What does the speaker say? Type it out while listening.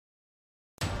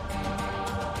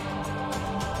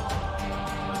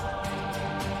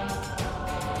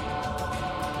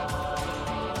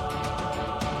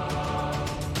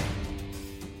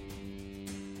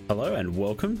Hello and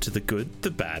welcome to The Good,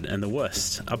 the Bad and the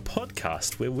Worst, a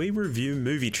podcast where we review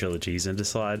movie trilogies and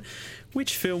decide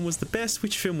which film was the best,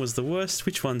 which film was the worst,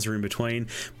 which ones are in between.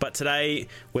 But today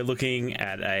we're looking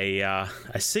at a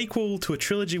sequel to a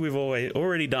trilogy we've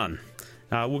already done.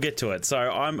 We'll get to it. So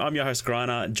I'm your host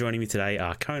Griner. Joining me today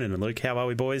are Conan and Luke. How are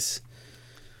we, boys?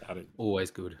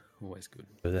 Always good. Always good.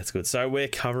 That's good. So we're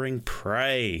covering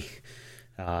Prey.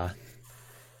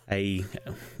 The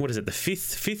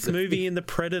fifth movie in the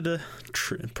Predator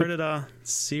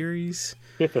series?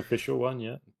 Fifth official one,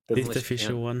 yeah. Fifth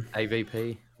official one.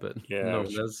 AVP, but yeah, no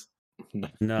one does.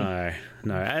 No.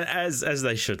 As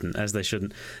they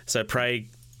shouldn't. So Prey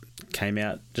came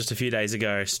out just a few days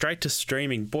ago, straight to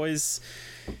streaming. Boys,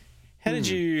 how did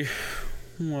you...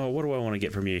 Well, what do I want to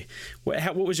get from you?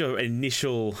 What was your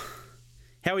initial...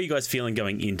 How are you guys feeling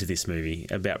going into this movie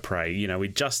about Prey? You know, we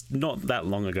just not that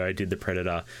long ago did the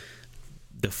Predator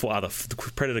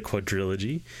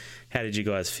quadrilogy. How did you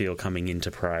guys feel coming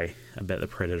into Prey about the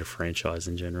Predator franchise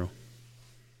in general?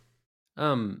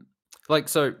 So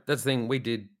that's the thing. We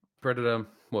did Predator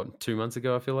 2 months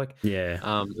ago. I feel like it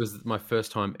was my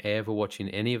first time ever watching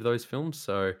any of those films.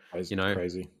 So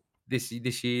crazy.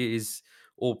 This year is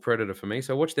all Predator for me.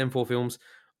 So I watched them 4 films.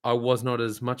 I was not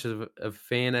as much of a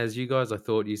fan as you guys. I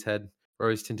thought you had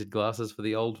rose-tinted glasses for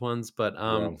the old ones. But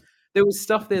there was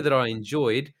stuff there that I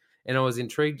enjoyed, and I was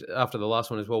intrigued after the last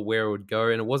one as well where it would go.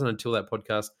 And it wasn't until that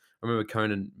podcast, I remember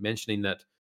Conan mentioning that,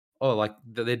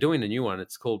 they're doing a new one.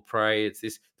 It's called Prey. It's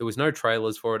this. There was no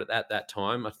trailers for it at that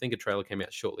time. I think a trailer came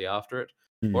out shortly after it.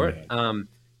 For it.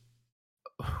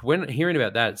 When hearing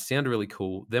about that, it sounded really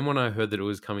cool. Then when I heard that it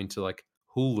was coming to like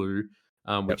Hulu,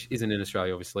 which isn't in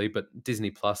Australia, obviously, but Disney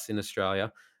Plus in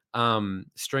Australia,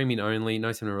 streaming only,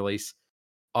 no cinema release,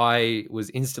 I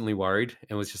was instantly worried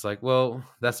and was just like, well,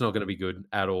 that's not going to be good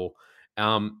at all.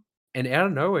 And out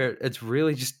of nowhere, it's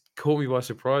really just caught me by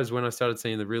surprise when I started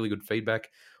seeing the really good feedback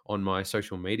on my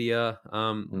social media,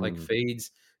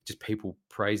 feeds, just people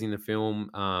praising the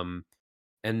film.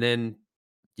 And then,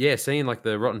 seeing like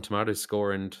the Rotten Tomatoes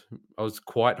score, and I was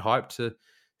quite hyped to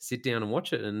sit down and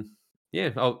watch it. And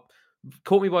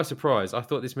caught me by surprise. I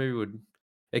thought this movie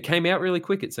it came out really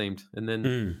quick, it seemed. And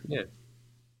then,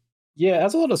 Yeah,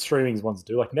 as a lot of streaming ones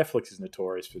do. Like Netflix is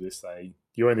notorious for this.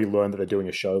 You only learn that they're doing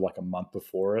a show like a month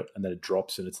before it, and then it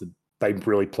drops, and they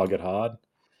really plug it hard.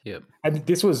 Yeah. And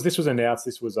this was announced.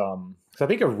 This was so I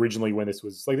think originally when this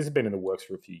was this had been in the works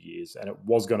for a few years, and it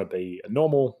was going to be a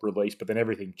normal release, but then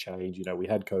everything changed. You know, we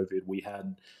had COVID, we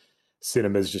had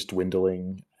cinemas just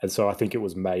dwindling, and so I think it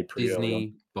was made pretty Disney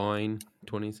early buying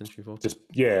 20th Century Fox.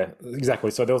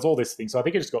 Exactly. So there was all this thing. So I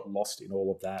think it just got lost in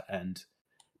all of that and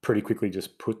pretty quickly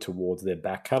just put towards their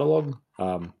back catalogue.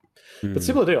 But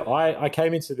similar deal. I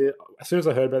came into as soon as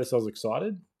I heard about this, I was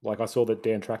excited. Like I saw that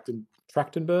Dan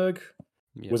Trachtenberg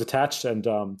was attached, and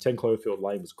 10 Cloverfield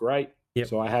Lane was great. Yep.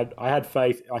 So I had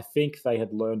faith. I think they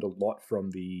had learned a lot from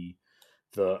the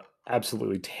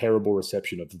absolutely terrible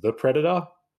reception of The Predator.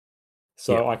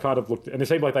 So I kind of looked, and it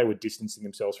seemed like they were distancing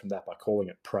themselves from that by calling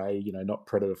it Prey, not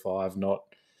Predator 5, not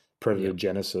Predator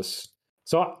Genesis.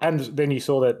 So, and then you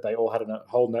saw that they all had a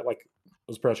whole net, like it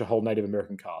was pretty much a whole Native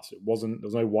American cast. There was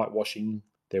no whitewashing.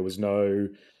 There was no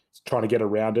trying to get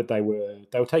around it. They were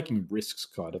taking risks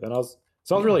kind of. And I was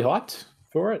really hyped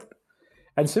for it.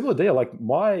 And similar deal, like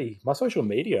my social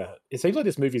media, it seems like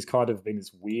this movie's kind of been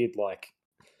this weird, like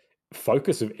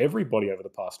focus of everybody over the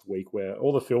past week, where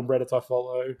all the film Reddits I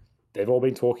follow, they've all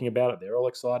been talking about it. They're all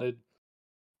excited.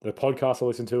 The podcasts I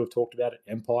listen to have talked about it.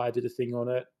 Empire did a thing on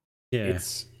it. Yeah.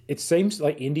 It seems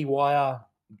like IndieWire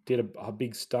did a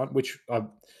big stunt, which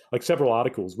like several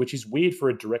articles, which is weird for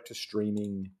a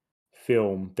direct-to-streaming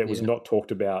film that was not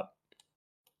talked about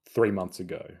 3 months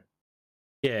ago.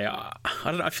 Yeah, I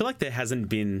don't know. I feel like there hasn't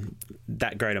been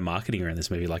that great a marketing around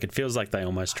this movie. Like, it feels like they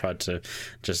almost tried to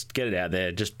just get it out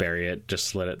there, just bury it,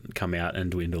 just let it come out and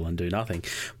dwindle and do nothing.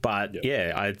 But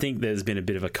I think there's been a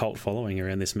bit of a cult following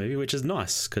around this movie, which is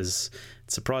nice because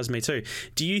it surprised me too.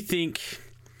 Do you think...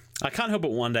 I can't help but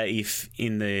wonder if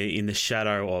in the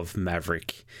shadow of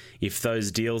Maverick, if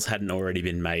those deals hadn't already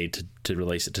been made to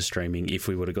release it to streaming, if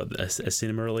we would have got a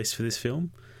cinema release for this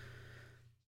film.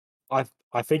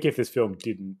 I think if this film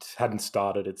hadn't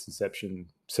started its inception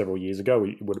several years ago,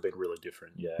 it would have been really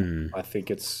different. Yeah. I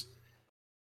think it's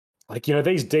like,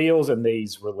 these deals and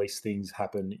these release things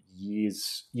happen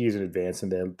years in advance,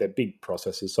 and they're big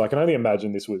processes. So I can only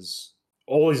imagine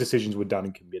all these decisions were done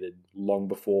and committed long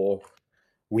before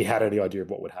we had any idea of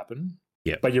what would happen.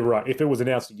 Yeah. But you're right. If it was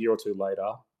announced a year or two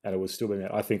later and it was still being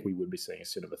out, I think we would be seeing a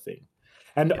cinema thing.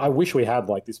 And I wish we had,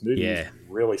 like, this movie is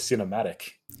really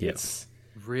cinematic. Yes.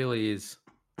 Really is.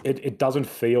 it doesn't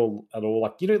feel at all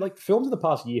like, like films in the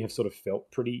past year have sort of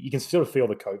felt pretty. You can sort of feel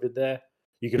the COVID there.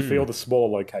 You can feel the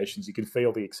smaller locations. You can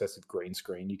feel the excessive green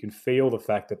screen. You can feel the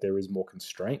fact that there is more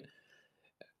constraint.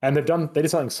 And they did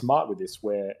something smart with this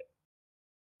where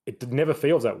it never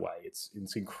feels that way. It's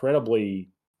incredibly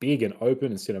big and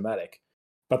open and cinematic,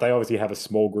 but they obviously have a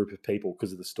small group of people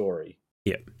because of the story.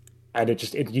 Yeah, and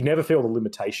you never feel the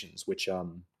limitations, which I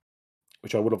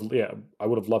would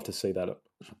have loved to see that.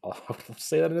 I would love to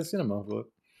see that in a cinema. But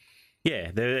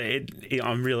yeah,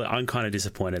 I'm kind of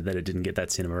disappointed that it didn't get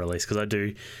that cinema release because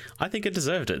I think it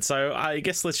deserved it. So I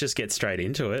guess let's just get straight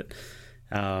into it.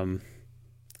 I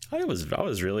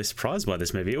was really surprised by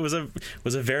this movie. It was a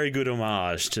very good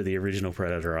homage to the original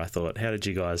Predator, I thought. How did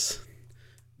you guys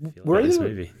feel about this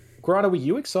movie? Grant, were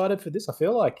you excited for this? I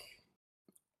feel like,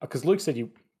 because Luke said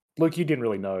you didn't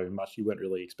really know much. You weren't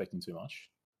really expecting too much.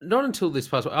 Not until this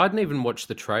past. I didn't even watch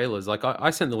the trailers. Like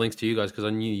I sent the links to you guys because I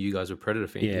knew you guys were Predator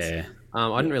fans. Yeah.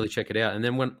 I didn't really check it out, and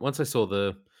then once I saw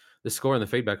the score and the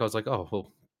feedback, I was like, oh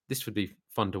well, this would be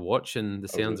fun to watch, and the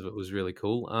sounds of it was really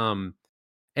cool.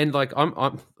 And like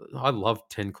I love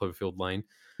 10 Cloverfield Lane.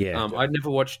 Yeah. I've never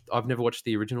watched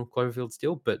the original Cloverfield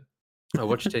still, but I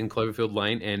watched 10 Cloverfield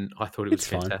Lane, and I thought it was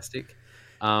fantastic.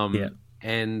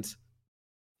 And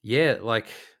yeah, like.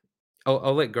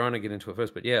 I'll let Grana get into it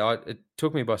first, but yeah, it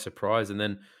took me by surprise. And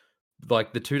then,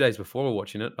 like the 2 days before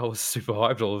watching it, I was super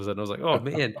hyped. All of a sudden, I was like, "Oh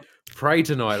man, Prey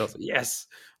tonight!" I was like, "Yes!"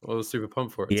 I was super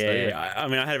pumped for it. Yeah, so, yeah. I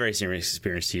mean, I had a very similar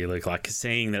experience to you, Luke. Like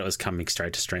seeing that it was coming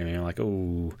straight to streaming, I'm like,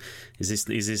 "Oh, is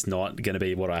this not going to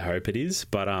be what I hope it is?"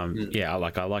 But yeah, I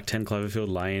like 10 Cloverfield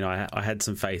Lane. I had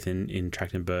some faith in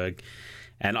Trachtenberg.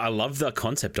 And I love the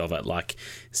concept of it, like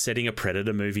setting a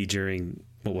Predator movie during,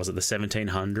 what was it, the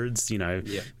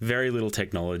 1700s, very little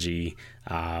technology,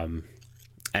 and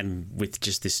with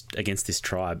just this, against this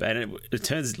tribe. And it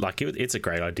turns, like, it's a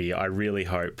great idea. I really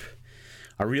hope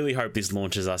this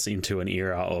launches us into an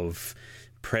era of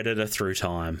Predator through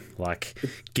time. Like,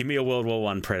 give me a World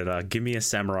War I Predator, give me a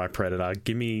Samurai Predator,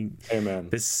 give me... Amen.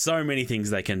 There's so many things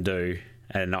they can do,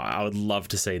 and I would love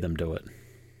to see them do it.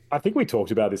 I think we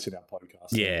talked about this in our podcast.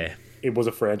 Yeah. It was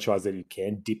a franchise that you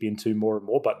can dip into more and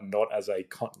more, but not as a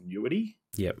continuity.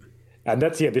 Yep. And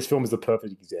this film is the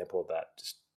perfect example of that.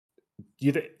 Just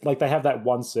they have that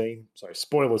one scene. Sorry,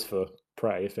 spoilers for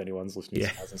Prey if anyone's listening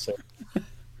and hasn't seen it.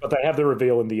 But they have the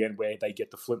reveal in the end where they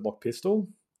get the flintlock pistol,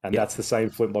 and that's the same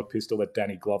flintlock pistol that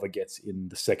Danny Glover gets in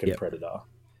the second Predator.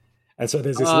 And so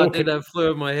there's this that flew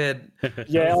over my head.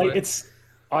 Yeah,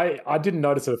 I didn't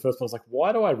notice it at first, but I was like,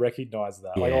 why do I recognize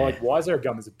that? Yeah. Like, why is there a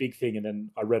gun? There's a big thing. And then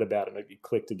I read about it and it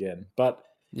clicked again. But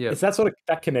yeah, it's that sort of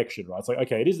that connection, right? It's like,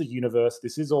 okay, it is the universe.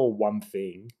 This is all one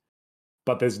thing,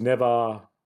 but there's never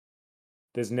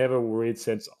a weird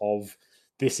sense of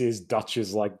this is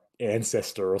Dutch's like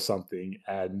ancestor or something.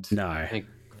 And no,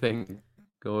 thank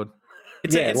God.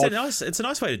 It's a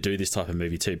nice way to do this type of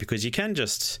movie too, because you can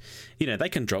just, they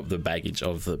can drop the baggage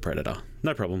of the Predator.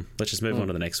 No problem. Let's just move on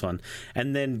to the next one.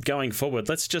 And then going forward,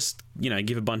 let's just,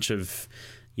 give a bunch of,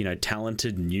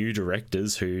 talented new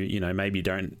directors who, maybe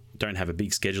don't have a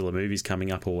big schedule of movies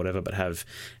coming up or whatever, but have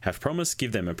promise.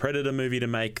 Give them a Predator movie to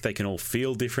make. They can all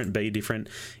feel different, be different.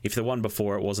 If the one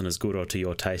before it wasn't as good or to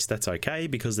your taste, that's okay,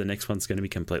 because the next one's going to be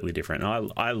completely different.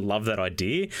 And I love that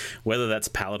idea. Whether that's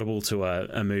palatable to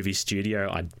a movie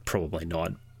studio, I'd probably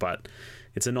not, but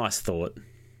it's a nice thought.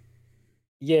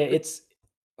 Yeah, it's...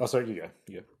 Oh, sorry, you go.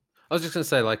 Yeah. I was just going to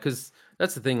say, because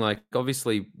that's the thing,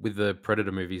 obviously with the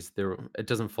Predator movies, it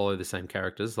doesn't follow the same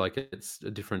characters. It's a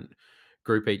different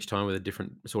group each time with a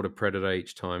different sort of Predator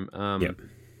each time.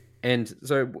 And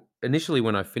so initially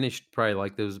when I finished Prey, I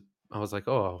was like,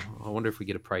 oh, I wonder if we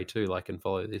get a Prey 2, and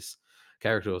follow this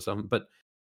character or something. But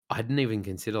I didn't even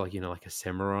consider a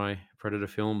samurai Predator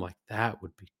film. That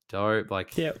would be dope.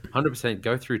 100%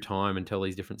 go through time and tell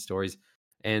these different stories.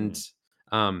 And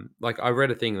I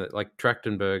read a thing that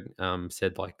Trachtenberg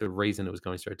said the reason it was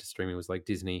going straight to streaming was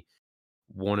Disney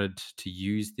wanted to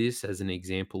use this as an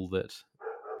example that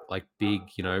big,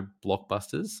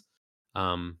 blockbusters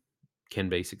can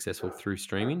be successful through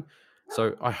streaming.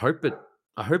 So I hope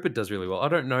it does really well. I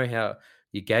don't know how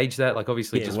you gauge that.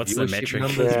 Obviously, just what's the metric?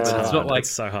 Numbers, but it's not it's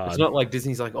so hard. It's not like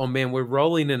Disney's oh man, we're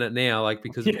rolling in it now,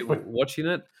 because people are watching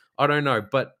it. I don't know,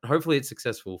 but hopefully it's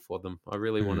successful for them. I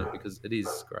really want it because it is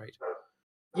great.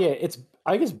 Yeah, it's,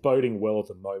 I guess, boding well at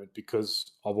the moment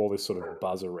because of all this sort of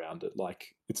buzz around it.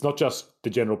 It's not just the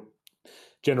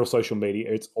general social media,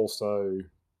 it's also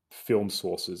film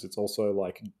sources. It's also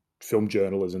film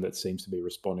journalism that seems to be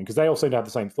responding, because they all seem to have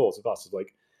the same thoughts of us.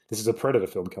 It's this is a Predator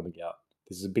film coming out.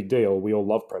 This is a big deal. We all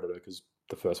love Predator because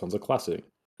the first one's a classic.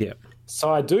 Yeah.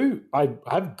 So I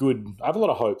have a lot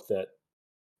of hope that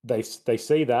they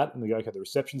see that and they go, okay, the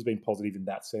reception's been positive in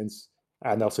that sense,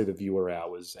 and they'll see the viewer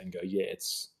hours and go, yeah,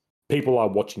 it's people are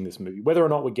watching this movie. Whether or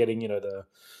not we're getting,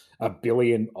 a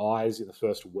billion eyes in the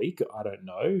first week, I don't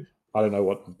know. I don't know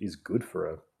what is good for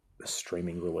a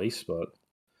streaming release, but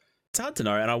it's hard to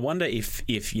know. And I wonder if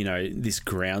this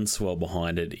groundswell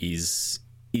behind it is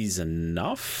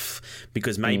enough,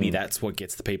 because maybe that's what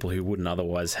gets the people who wouldn't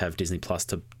otherwise have Disney Plus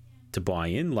to buy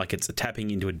in. Like, it's tapping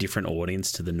into a different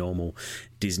audience to the normal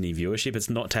Disney viewership. It's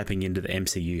not tapping into the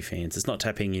MCU fans. It's not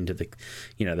tapping into the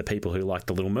the people who like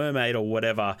The Little Mermaid or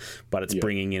whatever, but it's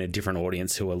bringing in a different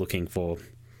audience who are looking for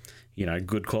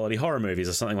good quality horror movies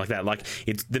or something like that. Like,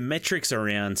 the metrics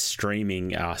around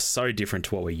streaming are so different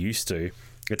to what we're used to.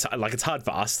 It's hard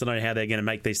for us to know how they're going to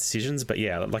make these decisions, but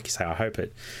yeah, like you say, I hope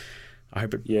it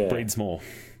bleeds more.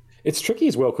 It's tricky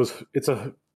as well because it's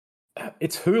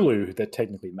Hulu that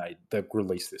technically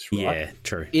released this, right? Yeah,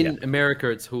 true. In America,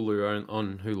 it's Hulu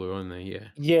on Hulu only. Yeah.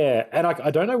 Yeah, and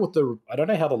I don't know I don't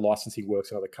know how the licensing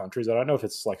works in other countries. I don't know if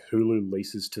it's like Hulu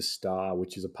leases to Star,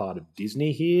 which is a part of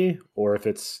Disney here, or if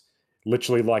it's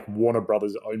literally like Warner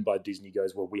Brothers owned by Disney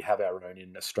goes, well, we have our own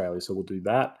in Australia, so we'll do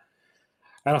that.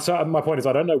 And so my point is,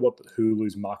 I don't know what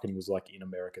Hulu's marketing was like in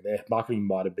America. Their marketing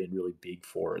might have been really big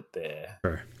for it there.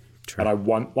 True. And I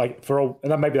want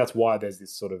maybe that's why there's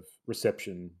this sort of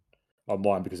reception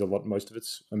online, because most of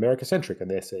it's America centric and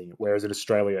they're seeing it. Whereas in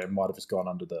Australia, it might have just gone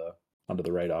under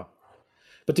the radar.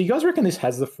 But do you guys reckon this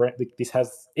has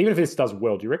even if this does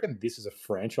well, do you reckon this is a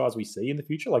franchise we see in the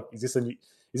future? Like, is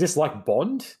this like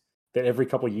Bond, that every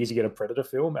couple of years you get a Predator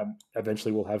film and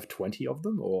eventually we'll have 20 of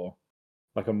them, or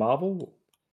like a Marvel?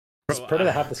 Does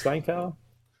Predator have the staying power?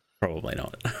 Probably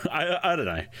not. I don't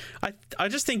know. I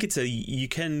just think you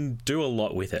can do a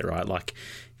lot with it, right? Like,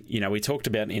 we talked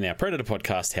about in our Predator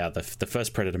podcast how the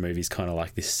first Predator movie is kind of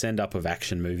like this send-up of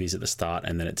action movies at the start,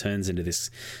 and then it turns into this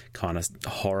kind of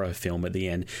horror film at the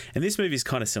end. And this movie is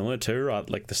kind of similar too, right?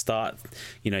 Like, the start,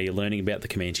 you're learning about the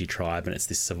Comanche tribe, and it's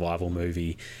this survival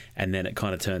movie, and then it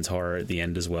kind of turns horror at the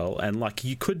end as well. And like,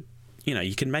 you can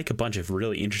make a bunch of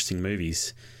really interesting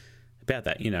movies about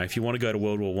that. If you want to go to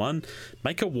World War One,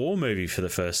 make a war movie for the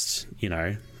first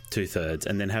 2/3,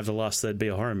 and then have the last third be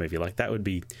a horror movie. Like, that would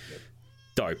be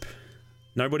dope.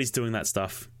 Nobody's doing that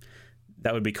stuff.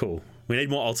 That would be cool. We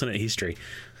need more alternate history.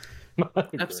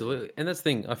 Absolutely. And that's the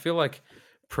thing, I feel like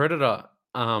Predator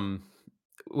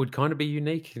would kind of be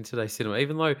unique in today's cinema.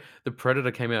 Even though the Predator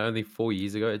came out only 4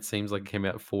 years ago, it seems like it came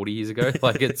out 40 years ago.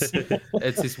 Like, it's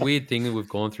this weird thing that we've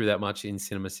gone through that much in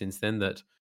cinema since then, that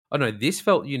I don't know, this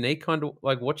felt unique, kind of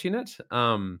like watching it.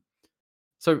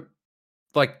 So,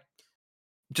 like,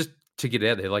 just to get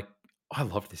out there, like, I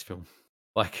love this film.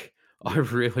 Like, I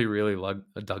really, really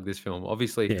dug this film.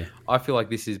 Obviously, I feel like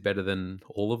this is better than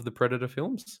all of the Predator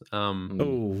films.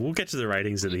 We'll get to the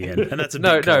ratings at the end, and that's a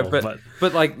big call,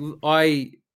 but like,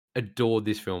 I adored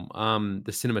this film.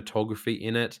 The cinematography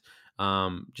in it,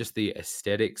 just the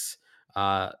aesthetics.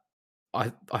 I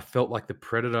felt like the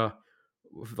Predator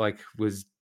was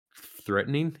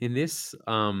threatening in this.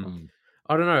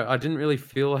 I don't know. I didn't really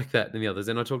feel like that in the others,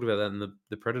 and I talked about that in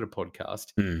the Predator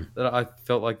podcast. That I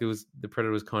felt like the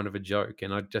Predator was kind of a joke,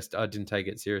 and I didn't take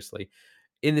it seriously.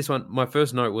 In this one, my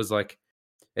first note was like,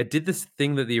 it did this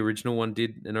thing that the original one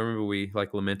did, and I remember we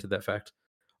lamented that fact.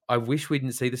 I wish we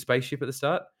didn't see the spaceship at the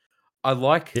start. I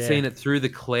like seeing it through the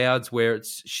clouds where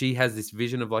she has this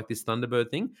vision of like this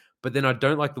Thunderbird thing, but then I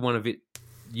don't like the one of it.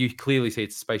 You clearly see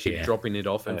it's a spaceship dropping it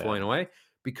off and flying away,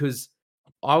 because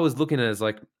I was looking at it as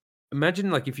like,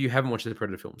 imagine like if you haven't watched the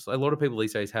Predator films, a lot of people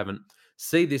these days haven't,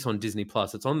 see this on Disney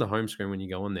Plus. It's on the home screen when you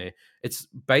go on there. It's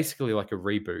basically like a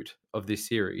reboot of this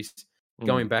series,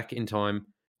 going back in time,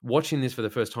 watching this for the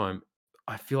first time.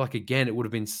 I feel like, again, it would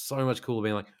have been so much cooler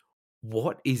being like,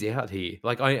 what is out here?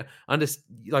 Like, I understand,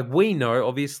 like, we know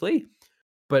obviously,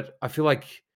 but I feel like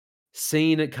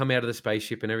seeing it come out of the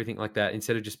spaceship and everything like that,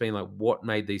 instead of just being like, what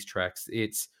made these tracks?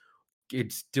 It's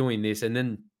doing this, and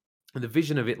then the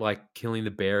vision of it like killing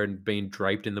the bear and being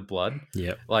draped in the blood,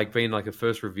 like being like a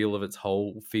first reveal of its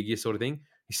whole figure sort of thing,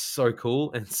 is so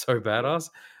cool and so badass.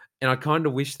 And I kind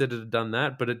of wish that it had done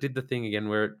that, but it did the thing again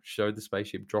where it showed the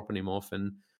spaceship dropping him off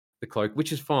and the cloak,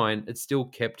 which is fine. It still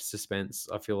kept suspense,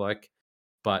 I feel like.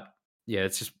 But yeah,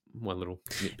 it's just one little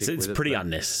nitpick. So it's a pretty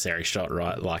unnecessary shot,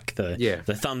 right? Like the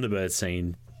Thunderbird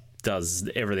scene does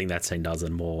everything that scene does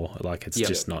and more. Like, it's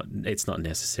just not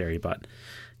necessary. But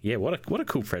yeah, what a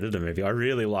cool Predator movie. I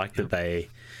really like that they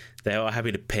were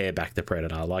happy to pare back the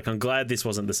Predator. Like, I'm glad this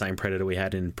wasn't the same Predator we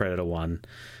had in Predator 1.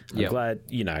 I'm glad,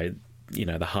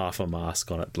 the half a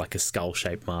mask on it, like a skull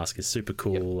shaped mask, is super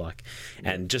cool. Like,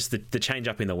 and just the change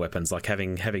up in the weapons, like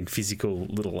having physical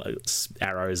little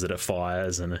arrows that it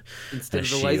fires and instead of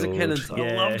the laser cannons.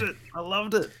 Yeah. I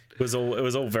loved it. It was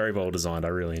all very well designed. I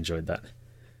really enjoyed that.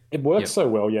 It works so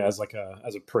well, as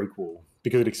a prequel,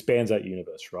 because it expands that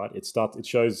universe, right? It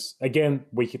shows again.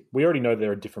 We already know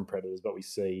there are different Predators, but we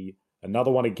see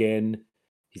another one again.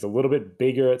 He's a little bit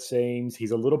bigger, it seems.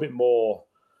 He's a little bit more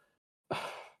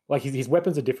like his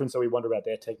weapons are different, so we wonder about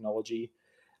their technology.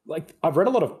 Like, I've read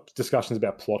a lot of discussions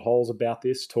about plot holes about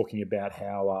this, talking about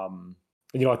how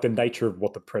like the nature of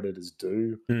what the Predators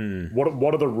do.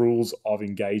 What are the rules of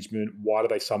engagement? Why do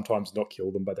they sometimes not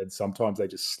kill them, but then sometimes they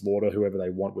just slaughter whoever they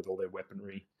want with all their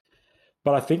weaponry?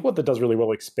 But I think what that does really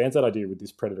well expands that idea with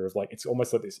this Predator of, like, it's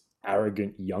almost like this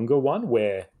arrogant younger one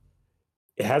where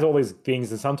it has all these things,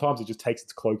 and sometimes it just takes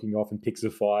its cloaking off and picks a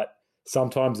fight.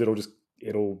 Sometimes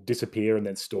it'll disappear and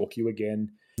then stalk you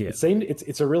again. Yeah.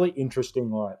 It's a really interesting,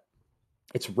 like,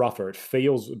 it's rougher. It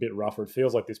feels a bit rougher. It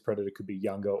feels like this Predator could be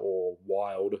younger or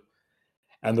wild.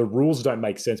 And the rules don't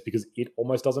make sense because it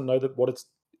almost doesn't know that what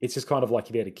it's just kind of like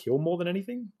there to kill more than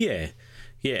anything. Yeah.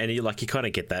 Yeah, and you kind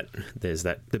of get that. There's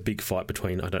the big fight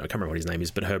between, I can't remember what his name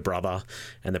is, but her brother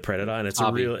and the Predator, and it's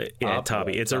Tubby.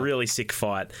 Tubby. It's a really sick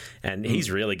fight, and he's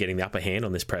really getting the upper hand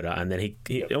on this Predator, and then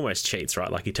he almost cheats,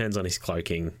 right? Like, he turns on his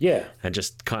cloaking, and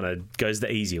just kind of goes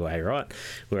the easy way, right?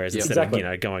 Whereas instead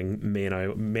of going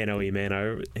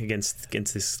mano against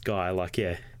this guy, like,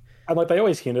 and like they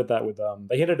always hinted that with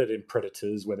they hinted it in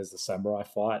Predators where there's the samurai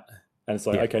fight, and it's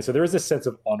like, okay, so there is this sense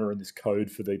of honor and this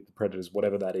code for the Predators,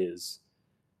 whatever that is.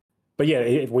 But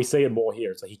we see it more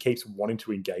here. It's like he keeps wanting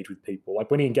to engage with people. Like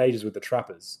when he engages with the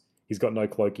trappers, he's got no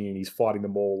cloaking and he's fighting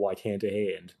them all like hand to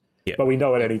hand. Yeah. But we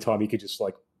know at any time he could just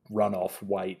like run off,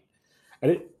 wait.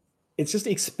 And it just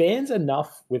expands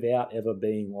enough without ever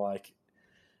being like,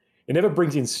 it never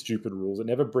brings in stupid rules. It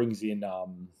never brings in,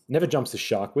 never jumps the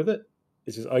shark with it.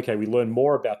 It's just, okay, we learn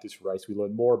more about this race. We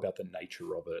learn more about the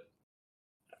nature of it.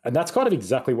 And that's kind of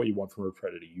exactly what you want from a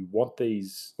Predator. You want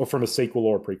these, or from a sequel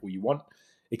or a prequel, you want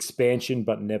expansion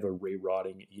but never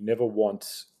rewriting. You never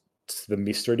want the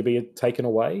mystery to be taken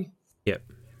away. Yep.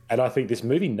 And I think this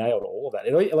movie nailed all of that.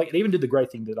 It even did the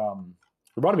great thing that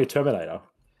reminded me of Terminator.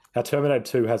 How Terminator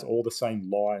 2 has all the same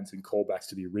lines and callbacks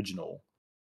to the original,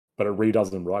 but it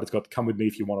redoes them right. It's got "come with me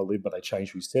if you want to live," but they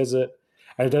change who says it.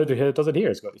 And it does it here.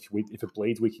 It's got if it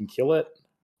bleeds, we can kill it.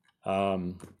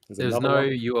 There's no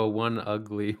one. You are one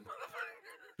ugly.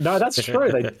 No, that's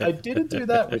true. They didn't do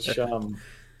that, which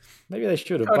maybe they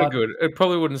should have. Kind of good. It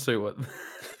probably wouldn't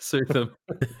suit them.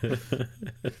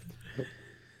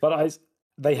 But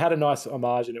they had a nice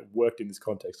homage, and it worked in this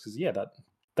context because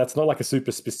that's not like a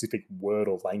super specific word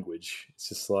or language. It's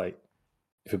just like,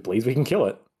 if it bleeds, we can kill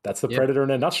it. That's the Predator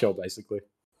in a nutshell, basically.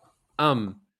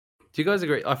 Do you guys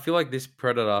agree? I feel like this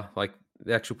Predator, like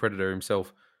the actual Predator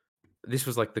himself, this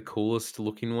was like the coolest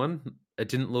looking one. I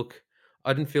didn't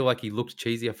feel like he looked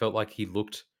cheesy. I felt like he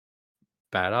looked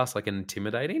badass, like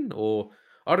intimidating, or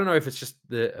I don't know if it's just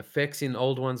the effects in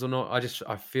old ones or not.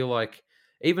 I feel like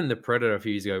even the Predator a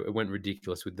few years ago, it went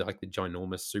ridiculous with the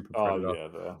ginormous super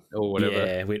Predator or whatever.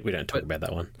 Yeah, we don't talk about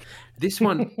that one. This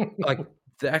one, like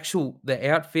the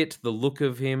outfit, the look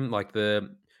of him, like it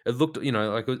looked,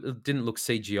 like it didn't look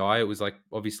CGI. It was like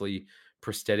obviously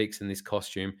prosthetics in this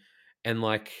costume, and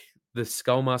like the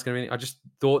skull mask and everything. I just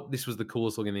thought this was the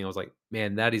coolest looking thing. I was like,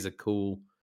 man, that is a cool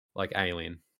like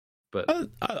alien. But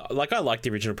I like the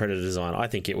original Predator design. I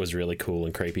think it was really cool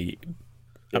and creepy.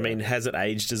 Yeah. I mean, has it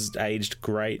aged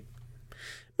great?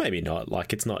 Maybe not.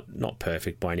 Like, it's not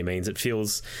perfect by any means.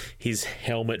 His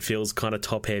helmet feels kind of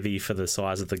top heavy for the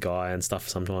size of the guy and stuff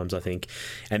sometimes, I think.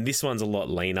 And this one's a lot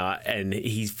leaner, and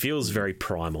he feels very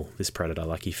primal, this Predator.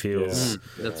 Like, he feels...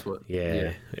 That's what...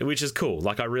 Yeah, which is cool.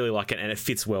 Like, I really like it, and it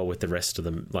fits well with the rest of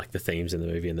them, like the themes in the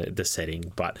movie and the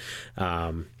setting. But...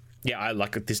 I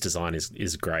like this design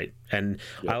is great, and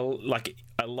I like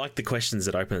the questions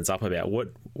it opens up about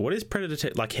what is Predator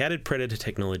like. How did Predator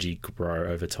technology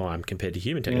grow over time compared to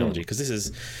human technology? Because this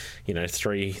is,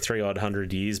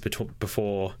 300 years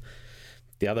before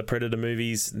the other Predator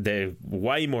movies. They're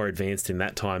way more advanced in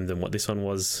that time than what this one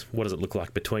was. What does it look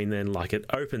like between then? Like, it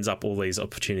opens up all these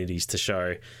opportunities to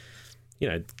show,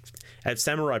 a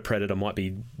samurai Predator might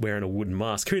be wearing a wooden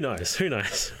mask. Who knows?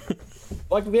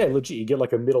 Like, legit, you get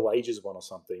like a Middle Ages one or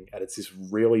something, and it's this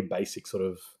really basic sort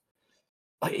of...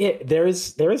 there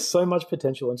is so much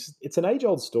potential, and it's an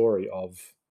age-old story of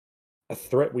a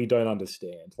threat we don't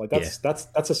understand. Like, that's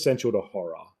essential to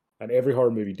horror, and every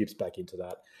horror movie dips back into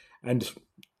that. And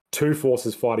two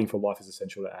forces fighting for life is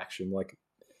essential to action. Like,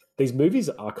 these movies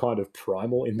are kind of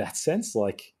primal in that sense.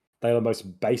 Like they are the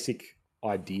most basic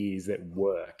ideas that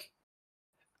work.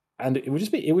 And it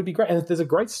would be great. And there's a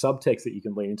great subtext that you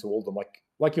can lean into all of them.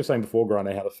 Like you were saying before,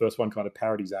 Grant, how the first one kind of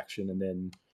parodies action and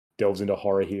then delves into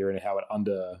horror here, and how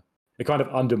it kind of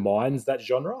undermines that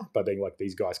genre by being like,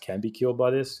 these guys can be killed by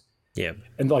this. Yeah.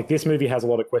 And like this movie has a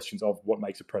lot of questions of what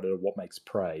makes a predator, what makes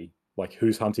prey, like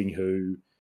who's hunting who,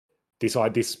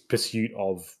 this pursuit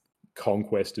of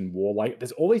conquest and war. Like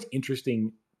there's all these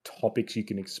interesting topics you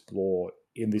can explore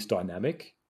in this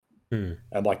dynamic.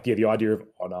 And like, yeah, the idea of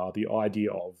honor, the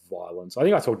idea of violence. I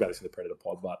think I talked about this in the Predator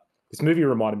pod, but this movie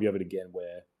reminded me of it again,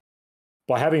 where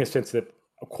by having a sense that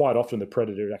quite often the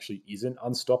Predator actually isn't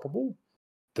unstoppable.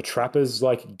 The trappers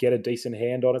like get a decent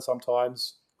hand on it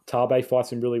sometimes. Tarbay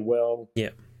fights him really well. Yeah.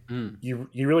 You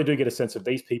really do get a sense of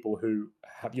these people who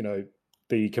have,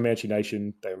 the Comanche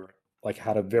Nation, they were like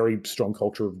had a very strong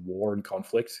culture of war and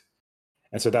conflict.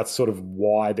 And so that's sort of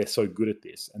why they're so good at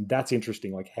this. And that's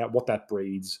interesting, like what that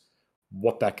breeds,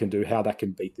 what that can do, how that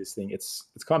can beat this thing. It's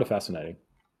kind of fascinating.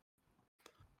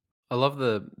 I love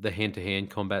the hand-to-hand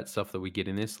combat stuff that we get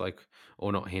in this, like,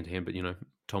 or not hand-to-hand, but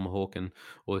tomahawk and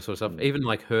all this sort of stuff. Even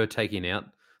like her taking out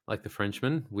like the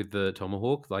Frenchman with the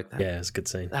tomahawk, like that. Yeah, it's a good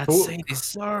scene. That scene is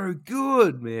so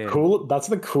good, man. Cool. That's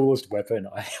the coolest weapon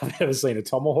I have ever seen. A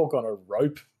tomahawk on a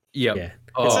rope. Yep. Yeah.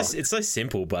 Oh. It's so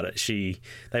simple, but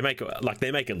they make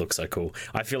it look so cool.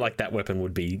 I feel like that weapon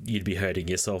you'd be hurting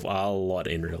yourself a lot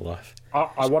in real life.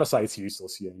 I want to say it's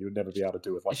useless. Yeah, you would never be able to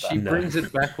do it like that. She brings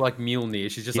it back like Mjolnir.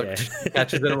 She's just like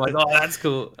catches it. I'm like, oh, that's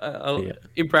cool.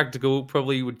 Impractical,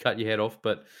 probably would cut your head off,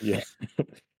 but yeah.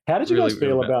 How did you guys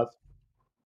feel about?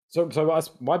 So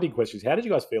my big question is, how did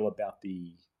you guys feel about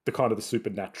the kind of the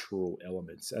supernatural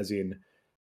elements? As in,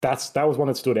 that was one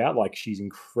that stood out. Like she's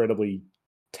incredibly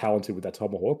talented with that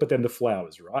tomahawk, but then the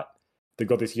flowers, right? They've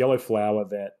got this yellow flower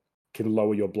that can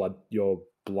lower your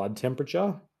blood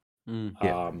temperature, and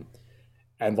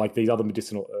like these other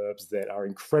medicinal herbs that are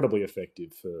incredibly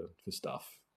effective for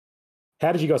stuff.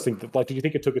 How did you guys think? Like, did you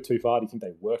think it took it too far? Do you think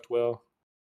they worked well?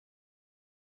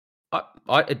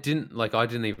 I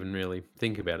didn't even really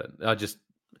think about it.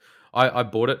 I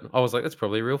bought it. I was like, that's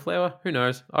probably a real flower. Who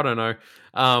knows? I don't know.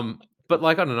 But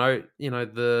like, I don't know.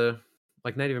 The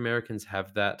like Native Americans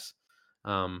have that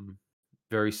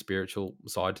very spiritual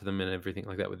side to them and everything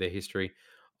like that with their history.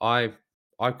 I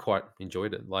quite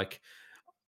enjoyed it. Like,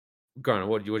 Grant,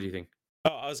 what do you think? Oh,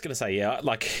 I was going to say, yeah,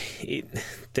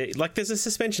 there's a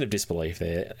suspension of disbelief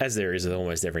there, as there is in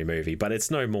almost every movie, but it's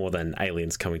no more than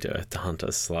aliens coming to Earth to hunt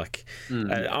us. Like,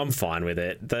 I'm fine with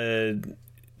it. The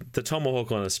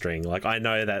tomahawk on a string, like, I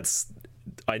know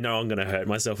I'm going to hurt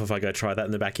myself if I go try that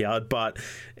in the backyard, but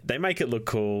they make it look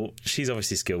cool. She's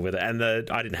obviously skilled with it, and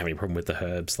I didn't have any problem with the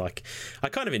herbs. Like, I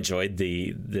kind of enjoyed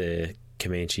the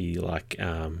Comanche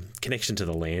connection to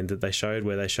the land that they showed,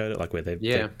 where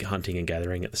they're hunting and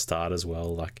gathering at the start as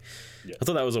well. Like, I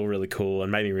thought that was all really cool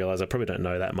and made me realize I probably don't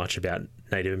know that much about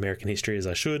Native American history as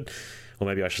I should, or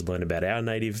maybe I should learn about our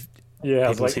Native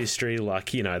people's history.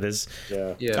 Like, there's I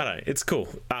don't know, it's cool.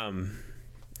 And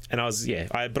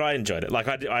but I enjoyed it. Like,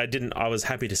 I was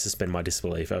happy to suspend my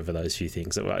disbelief over those few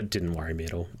things. It didn't worry me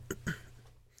at all.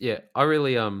 Yeah, I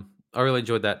really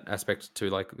enjoyed that aspect too,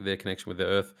 like their connection with the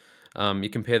Earth. You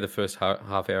compare the first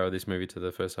half hour of this movie to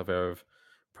the first half hour of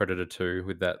Predator 2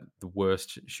 with the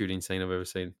worst shooting scene I've ever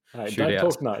seen. Hey,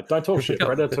 don't talk shit.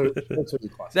 Predator 2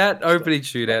 is classic. That opening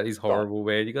shootout is horrible,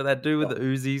 man. You got that dude with the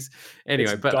Uzis.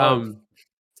 Anyway, I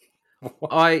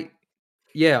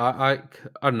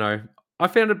don't know. I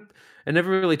found it never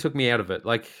really took me out of it.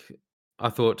 Like, I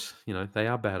thought, they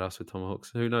are badass with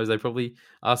tomahawks. Who knows? They probably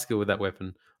are skilled with that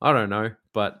weapon. I don't know,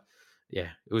 but yeah,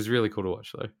 it was really cool to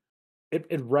watch though.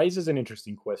 It raises an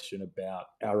interesting question about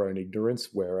our own ignorance,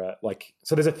 where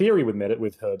so there's a theory with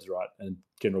herbs, right, and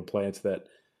general plants, that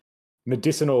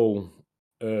medicinal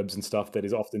herbs and stuff that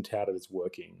is often touted as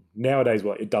working. Nowadays,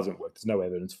 it doesn't work. There's no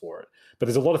evidence for it. But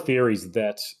there's a lot of theories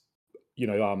that,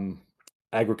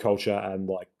 agriculture and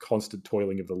like constant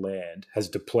toiling of the land has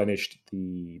deplenished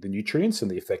the nutrients and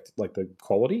the effect, like the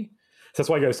quality. So that's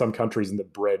why you go to some countries and the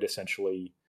bread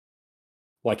essentially,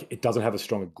 like, it doesn't have a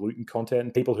strong gluten content.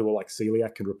 And people who are like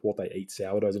celiac can report they eat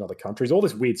sourdoughs in other countries. All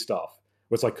this weird stuff.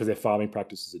 Where it's like because their farming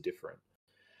practices are different.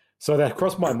 So that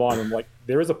crossed my mind. I'm like,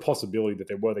 there is a possibility that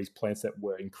there were these plants that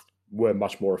were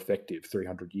much more effective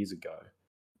 300 years ago.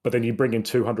 But then you bring in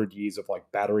 200 years of like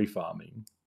battery farming,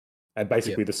 and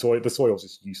basically the soil is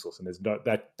just useless, and there's no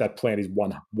that plant is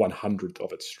 1/100th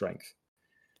of its strength.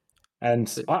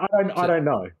 And I don't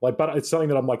know, like, but it's something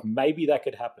that I'm like, maybe that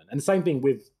could happen. And the same thing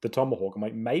with the tomahawk. I'm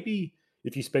like, maybe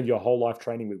if you spend your whole life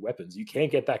training with weapons, you can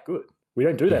get that good. We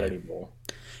don't do that anymore.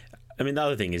 I mean, the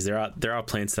other thing is there are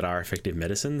plants that are effective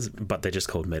medicines, but they're just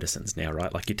called medicines now,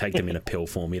 right? Like you take them in a pill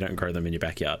form, you don't grow them in your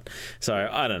backyard. So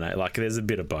I don't know. Like there's a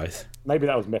bit of both. Maybe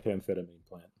that was methamphetamine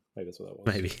plant. Maybe that's what that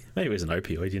was. Maybe it was an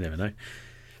opioid. You never know.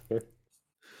 Sure.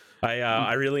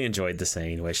 I really enjoyed the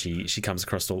scene where she comes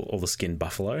across all the skinned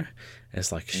buffalo. And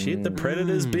it's like, shit, the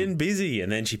predator's been busy.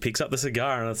 And then she picks up the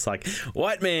cigar and it's like,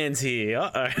 white man's here.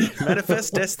 Uh-oh.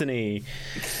 Manifest destiny.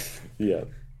 Yeah.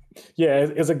 Yeah,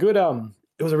 it was a good...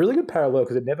 It was a really good parallel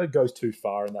because it never goes too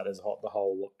far in that as the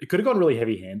whole... It could have gone really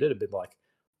heavy-handed, a bit like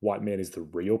white man is the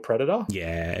real predator.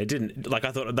 Yeah, it didn't... Like,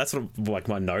 I thought that's what like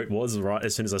my note was right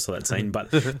as soon as I saw that scene, but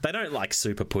they don't like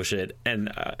super push it.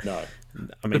 And no.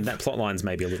 I mean, that plot line's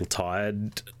maybe a little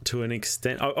tired to an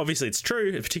extent. Obviously, it's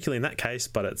true, particularly in that case,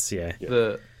 but it's, yeah.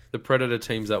 The predator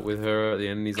teams up with her at the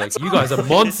end and he's like, you guys are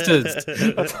monsters.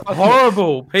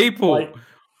 Horrible people. Like,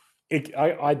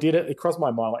 I did it. It crossed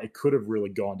my mind. Like, it could have really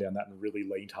gone down that and really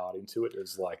leaned hard into it. It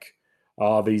was like,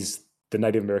 the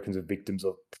Native Americans are victims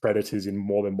of predators in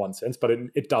more than one sense, but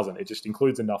it doesn't. It just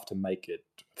includes enough to make it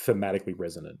thematically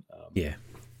resonant. Yeah.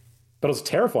 But it was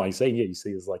terrifying seeing. Yeah, you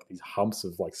see there's like these humps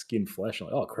of like skin flesh. I'm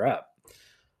like, oh crap!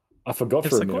 I forgot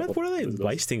for a minute. What are they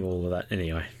wasting all of that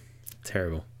anyway?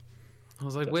 Terrible. I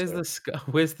was like, where's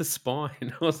the spine?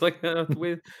 I was like,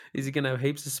 where is he going to have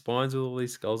heaps of spines with all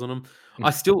these skulls on them? I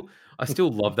still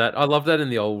love that. I love that in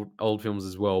the old films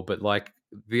as well. But like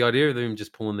the idea of them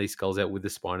just pulling these skulls out with the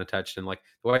spine attached and like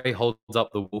the way he holds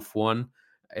up the wolf one,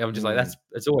 I'm just like,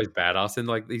 it's always badass. And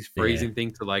like these freezing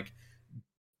things to like,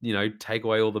 you know, take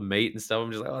away all the meat and stuff.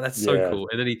 I'm just like, oh, that's so cool.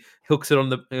 And then he hooks it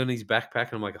on his backpack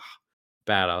and I'm like, oh,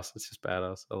 badass. It's just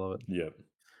badass. I love it. Yeah.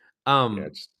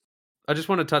 I just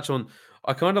want to touch on,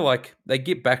 I kind of like, they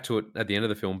get back to it at the end of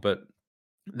the film, but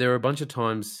there are a bunch of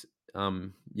times,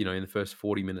 you know, in the first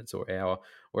 40 minutes or hour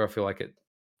where I feel like it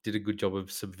did a good job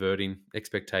of subverting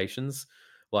expectations.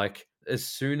 Like as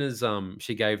soon as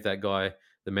she gave that guy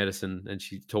the medicine and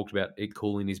she talked about it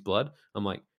cooling his blood, I'm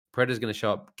like, Predator's going to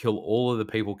show up, kill all of the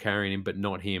people carrying him, but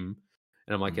not him.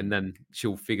 And I'm like, and then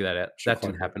she'll figure that out. That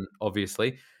didn't happen,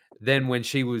 obviously. Then when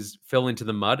she fell into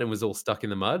the mud and was all stuck in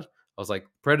the mud, I was like,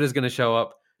 Predator's going to show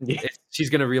up. Yeah. She's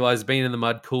going to realize being in the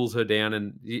mud cools her down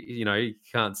and, you know, you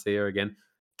can't see her again.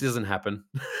 Doesn't happen.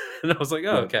 And I was like,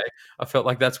 oh, okay. I felt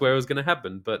like that's where it was going to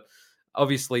happen. But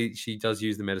obviously she does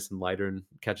use the medicine later and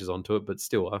catches onto it. But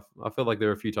still, I felt like there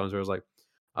were a few times where I was like,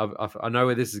 I know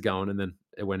where this is going. And then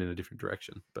it went in a different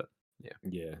direction. But yeah.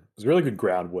 Yeah. It was really good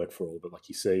groundwork for all of it. Like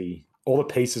you see all the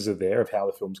pieces are there of how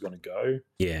the film's going to go.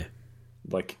 Yeah.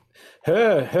 Like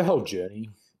her whole journey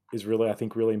is really, I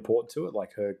think, really important to it.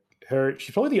 Like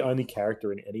she's probably the only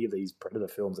character in any of these Predator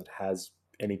films that has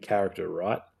any character,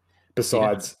 right?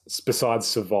 Besides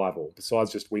survival,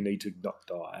 besides just we need to not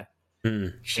die.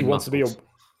 She wants to be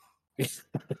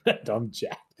a dumb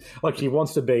jack. Like she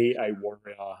wants to be a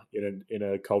warrior in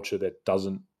a culture that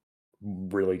doesn't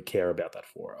really care about that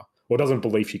for her or doesn't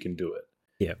believe she can do it.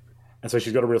 Yeah. And so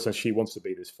she's got a real sense she wants to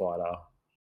be this fighter.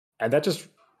 And that just,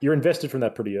 you're invested from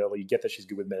that pretty early. You get that she's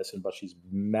good with medicine, but she's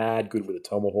mad good with a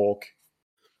tomahawk.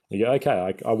 You go,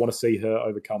 okay, I want to see her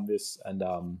overcome this. And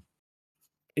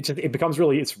it becomes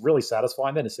it's really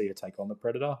satisfying then to see her take on the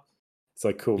Predator. It's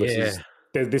like, cool,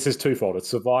 this is twofold. It's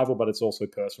survival, but it's also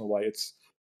personal. Like it's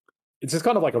just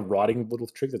kind of like a writing little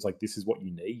trick that's like, this is what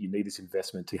you need. You need this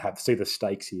investment to see the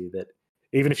stakes here that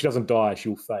even if she doesn't die,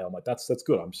 she'll fail. I'm like, that's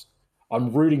good.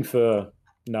 I'm rooting for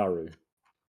Naru.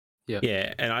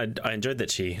 Yeah, and I enjoyed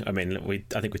that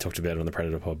I think we talked about it on the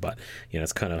Predator pod, but you know,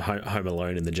 it's kind of Home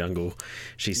Alone in the jungle.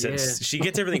 She says she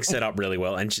gets everything set up really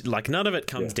well, and like none of it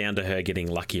comes down to her getting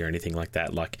lucky or anything like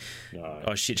that. Like,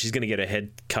 oh shit, she's going to get her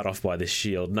head cut off by this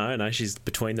shield. No, she's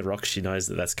between the rocks. She knows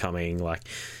that's coming. Like,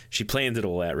 she planned it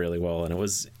all out really well, and it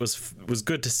was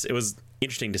good to. It was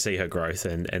interesting to see her growth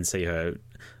and see her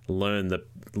learn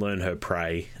her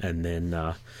prey, and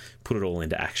then put it all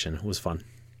into action. It was fun.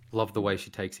 Love the way she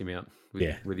takes him out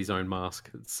with his own mask.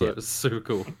 It's super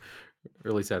cool.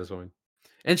 Really satisfying.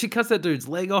 And she cuts that dude's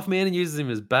leg off, man, and uses him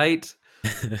as bait.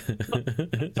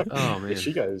 Oh, man.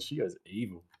 She goes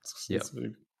evil. It's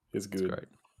good. It's great.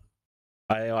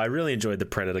 I really enjoyed the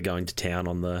Predator going to town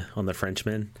on the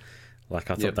Frenchman. Like,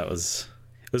 I thought that was...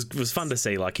 It was fun to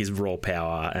see, like, his raw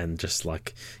power and just,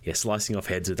 like, slicing off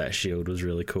heads with that shield was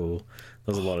really cool.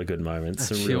 There was a lot of good moments.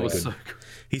 That shield was so cool.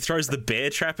 He throws the bear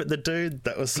trap at the dude.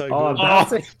 That was so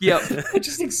good. It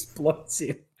just explodes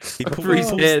him. He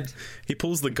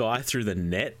pulls the guy through the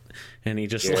net and he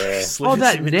just slits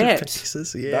that him net. into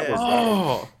pieces.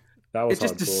 Yeah. That was it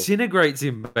just disintegrates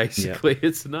him, basically.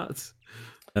 It's nuts.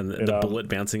 And the bullet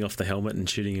bouncing off the helmet and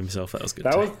shooting himself, that was good.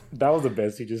 That was the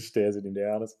best. He just stares at him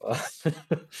down.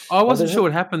 I wasn't sure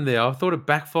what happened there. I thought it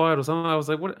backfired or something. I was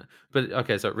like, what? But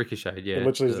okay, so it ricocheted, yeah.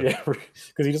 Literally,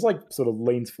 because he just like sort of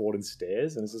leans forward and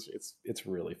stares, and it's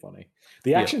really funny.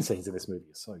 The action scenes in this movie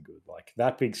are so good. Like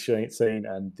that big scene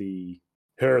and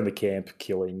her in the camp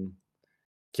killing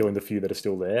the few that are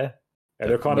still there, and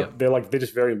they're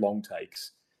just very long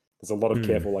takes. There's a lot of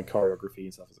careful like choreography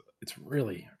and stuff. It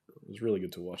was really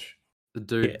good to watch. The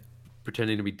dude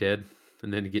pretending to be dead,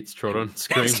 and then he gets trod on,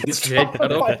 screams, gets his head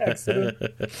cut off.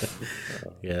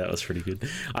 Yeah, that was pretty good.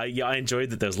 I enjoyed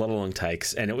that there was a lot of long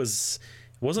takes, and it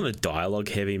wasn't a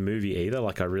dialogue-heavy movie either.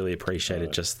 Like, I really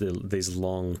appreciated just these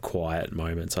long, quiet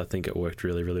moments. I think it worked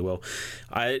really, really well.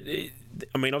 I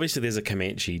mean, obviously, there's a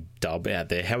Comanche dub out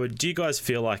there. Howard, do you guys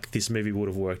feel like this movie would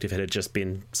have worked if it had just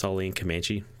been solely in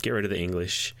Comanche? Get rid of the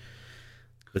English.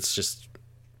 Let's just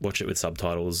watch it with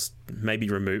subtitles. Maybe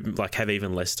have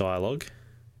even less dialogue.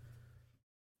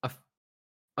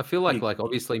 I feel like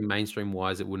obviously mainstream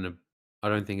wise, it wouldn't have. I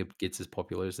don't think it gets as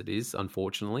popular as it is,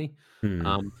 unfortunately.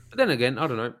 But then again, I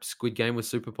don't know. Squid Game was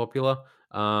super popular.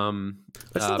 It's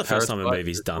not the first time a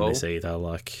movie's done this either.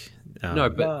 No,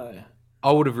 but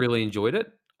I would have really enjoyed it.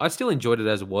 I still enjoyed it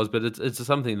as it was, but it's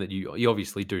something that you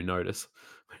obviously do notice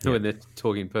when they're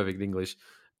talking perfect English.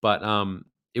 But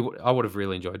I would have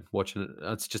really enjoyed watching it.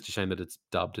 It's just a shame that it's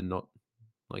dubbed and not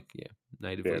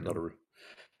natively.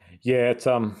 It's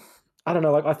I don't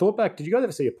know. Like I thought back. Did you guys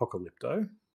ever see Apocalypto?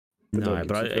 No,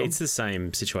 but it's the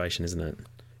same situation, isn't it?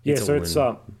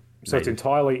 It's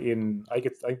entirely in. I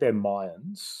think they're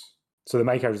Mayans. So the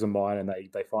main characters are Mayan, and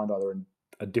they find either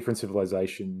a different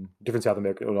civilization, different South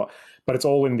America or not. But it's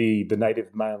all in the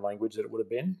native Mayan language that it would have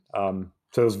been.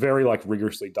 So it was very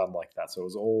rigorously done like that. So it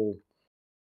was all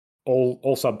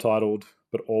subtitled,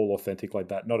 but all authentic like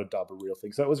that. Not a dub, a real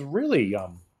thing. So it was really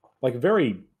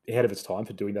very ahead of its time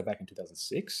for doing that back in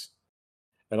 2006.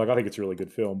 And I think it's a really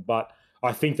good film, but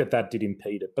I think that did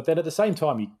impede it. But then at the same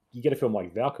time, you get a film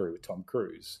like Valkyrie with Tom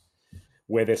Cruise,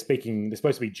 where they're supposed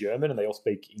to be German and they all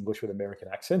speak English with American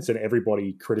accents, and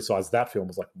everybody criticized that film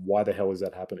as like, why the hell is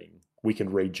that happening? We can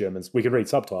read Germans, we can read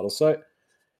subtitles. So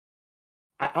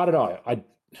I don't know.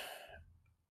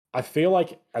 I feel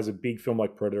like as a big film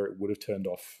like Predator, it would have turned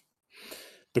off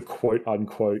the quote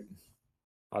unquote,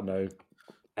 I don't know,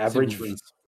 average.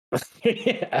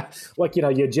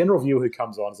 Your general viewer who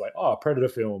comes on is like, oh, Predator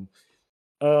film,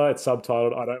 it's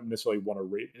subtitled, I don't necessarily want to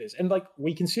read this. And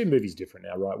we consume movies different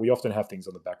now, right? We often have things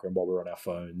on the background while we're on our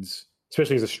phones,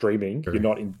 especially as a streaming. Sure.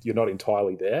 You're not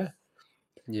entirely there.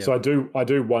 Yeah. So I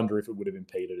do wonder if it would have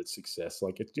impeded its success.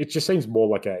 Like it just seems more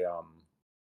like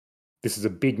this is a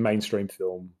big mainstream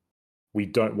film. We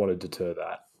don't want to deter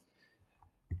that.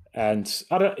 And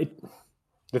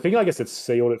the thing, I guess, that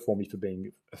sealed it for me for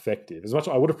being effective, as much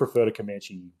as I would have preferred a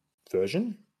Comanche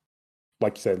version,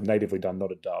 like you said, natively done,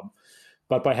 not a dub.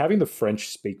 But by having the French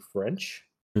speak French,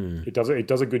 it does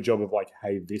a good job of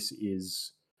hey,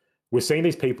 we're seeing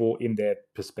these people in their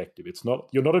perspective. It's not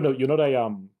you're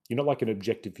not like an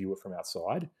objective viewer from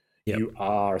outside. Yep. You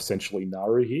are essentially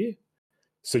Naru here,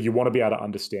 so you want to be able to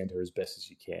understand her as best as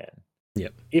you can.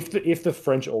 Yep. If the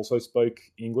French also spoke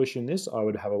English in this,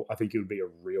 I think it would be a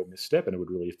real misstep and it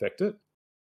would really affect it.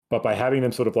 But by having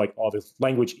them sort of this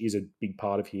language is a big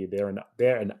part of here, they're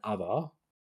an other,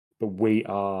 but we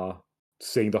are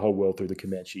seeing the whole world through the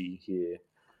Comanche here.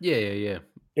 Yeah.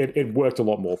 It worked a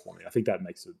lot more for me. I think that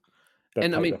makes it.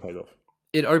 That paid off.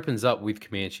 It opens up with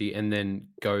Comanche and then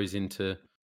goes into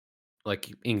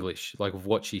English, of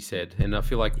what she said, and I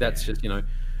feel like that's just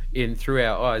through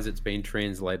our eyes, it's been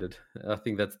translated. I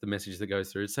think that's the message that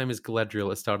goes through. Same as Galadriel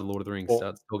at the start of Lord of the Rings,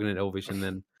 starts talking in Elvish, and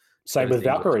then same with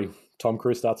Valkyrie. Tom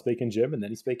Cruise starts speaking German, then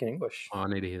he's speaking English. Oh, I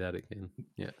need to hear that again.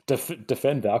 Yeah,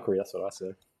 defend Valkyrie. That's what I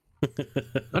say.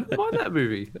 I don't mind that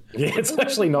movie. Yeah, it's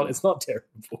actually not. It's not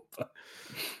terrible. But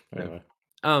anyway,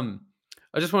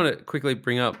 I just want to quickly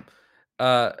bring up.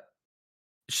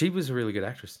 She was a really good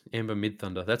actress, Amber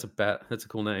Midthunder. That's a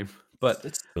cool name, but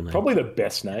it's probably the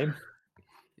best name.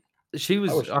 I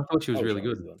thought she was really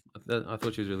good. I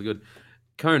thought she was really good.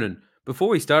 Conan, before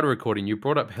we started recording, you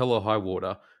brought up Hell or High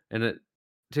Water, and it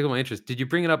tickled my interest. Did you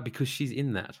bring it up because she's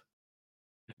in that?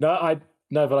 No,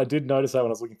 but I did notice that when I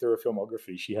was looking through her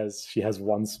filmography, she has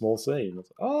one small scene. Like,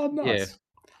 oh, nice.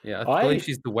 Yeah. I believe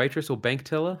she's the waitress or bank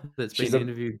teller that's been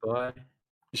interviewed by.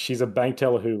 She's a bank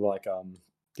teller who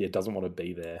doesn't want to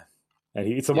be there, and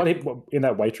it's the one in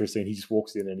that waitress scene. He just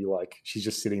walks in and she's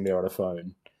just sitting there on her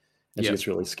phone. And she gets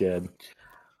really scared.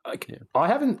 I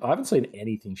haven't seen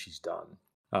anything she's done.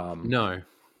 No.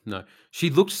 She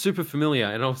looked super familiar,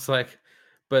 and I was like,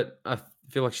 but I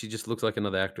feel like she just looks like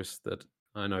another actress that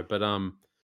I know. But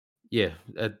yeah,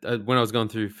 when I was going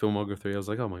through filmography, I was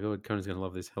like, oh my god, Conan's gonna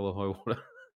love this. Hell or High Water.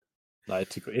 No,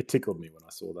 it tickled me when I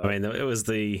saw that. I mean, it was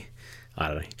I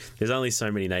don't know. There's only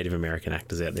so many Native American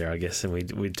actors out there, I guess, and we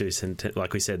do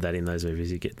like we said that in those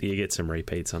movies, you get some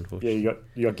repeats, unfortunately. Yeah,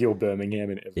 you got Gil Birmingham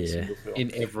in every single film.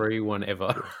 In everyone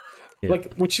ever. Yeah.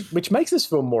 Like which makes this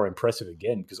film more impressive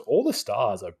again because all the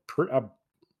stars are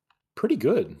pretty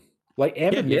good. Like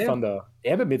Amber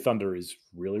Midthunder is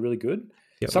really, really good.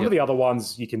 Yep, Some of the other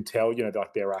ones you can tell,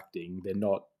 like their acting, they're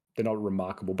not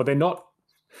remarkable, but they're not.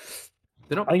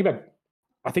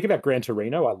 I think about Gran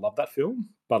Torino. I love that film,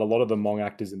 but a lot of the Hmong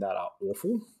actors in that are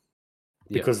awful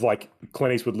because, like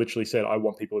Clint Eastwood literally said, "I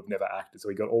want people who've never acted." So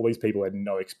he got all these people who had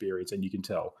no experience, and you can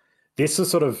tell this is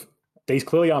sort of these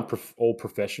clearly aren't all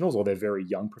professionals, or they're very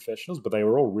young professionals, but they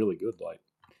were all really good. Like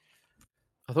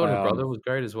I thought her brother was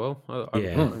great as well. I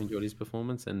enjoyed his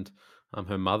performance and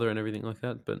her mother and everything like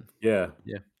that. But yeah.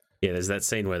 There's that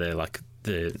scene where they're like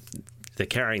they're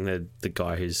carrying the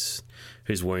guy who's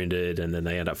wounded, and then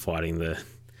they end up fighting the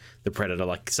predator.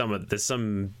 Like there's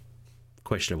some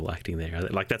questionable acting there.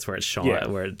 Like that's where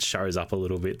where it shows up a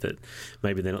little bit that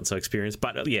maybe they're not so experienced.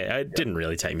 But it didn't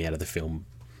really take me out of the film.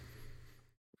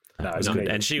 No, it was good.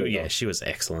 And she was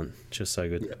excellent. She was so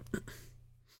good.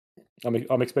 Yeah.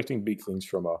 I'm expecting big things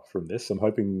from this. I'm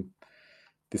hoping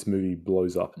this movie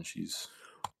blows up and she's.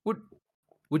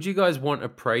 Would you guys want a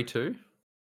Prey 2?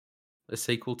 A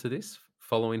sequel to this,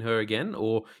 following her again,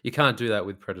 or you can't do that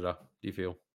with Predator? Do you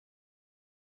feel?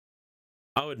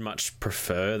 I would much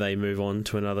prefer they move on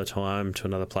to another time, to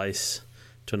another place,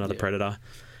 to another Predator.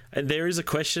 And there is a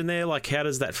question there, like how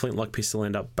does that flintlock pistol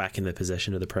end up back in the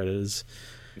possession of the Predators?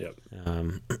 Yep.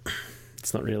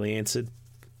 It's not really answered.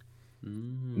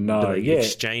 No, do they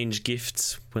exchange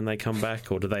gifts when they come back,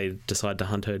 or do they decide to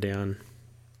hunt her down?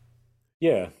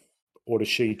 Yeah. Or does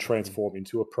she transform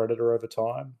into a predator over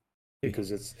time?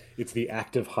 Because it's the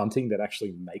act of hunting that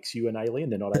actually makes you an alien.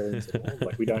 They're not aliens at all.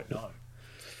 Like we don't know.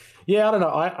 Yeah, I don't know.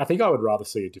 I think I would rather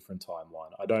see a different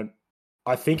timeline.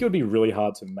 I think it would be really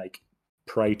hard to make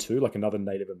Prey 2, like another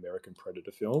Native American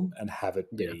Predator film, and have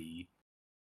it be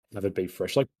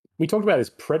fresh. Like we talked about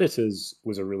this, Predators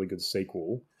was a really good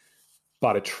sequel,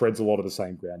 but it treads a lot of the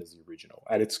same ground as the original.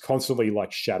 And it's constantly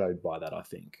like shadowed by that, I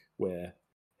think, where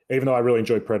even though I really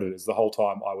enjoyed Predators, the whole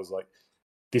time I was like,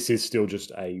 this is still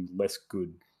just a less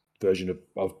good version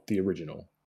of the original.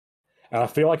 And I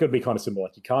feel like it would be kind of similar.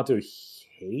 Like you can't do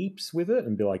heaps with it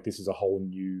and be like, this is a whole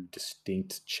new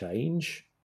distinct change.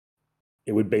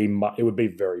 It would be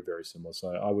very, very similar.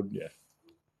 So I would,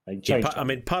 I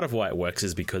mean, part of why it works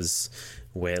is because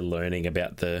we're learning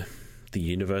about the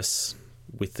universe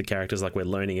with the characters. Like we're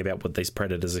learning about what these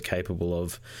predators are capable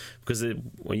of, because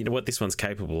what this one's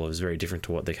capable of is very different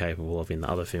to what they're capable of in the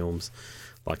other films.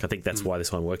 Like I think that's why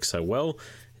this one works so well,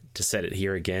 to set it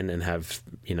here again and have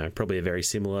probably a very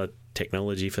similar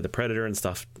technology for the predator and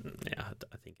stuff. Yeah,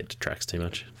 I think it detracts too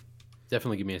much.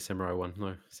 Definitely give me a samurai one.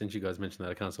 No, since you guys mentioned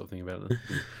that, I can't stop thinking about it.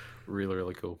 Really,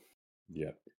 really cool. Yeah.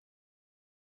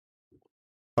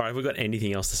 All right, have we got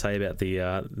anything else to say about the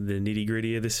nitty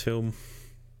gritty of this film?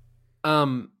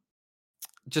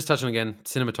 Just touching again,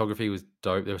 cinematography was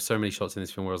dope. There were so many shots in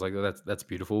this film where I was like, that's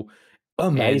beautiful.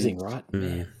 Amazing, right?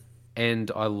 Man.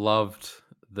 And I loved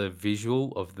the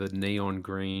visual of the neon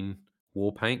green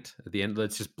war paint at the end.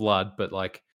 It's just blood, but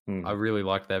like I really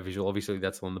liked that visual. Obviously,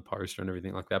 that's on the poster and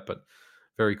everything like that, but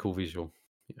very cool visual.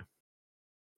 Yeah.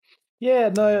 Yeah,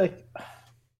 no, like,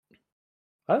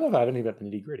 I don't know if I have anything about the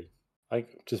nitty gritty.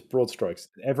 Like just broad strokes.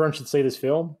 Everyone should see this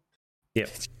film. Yeah,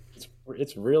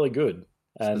 it's really good.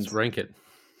 And let's rank it.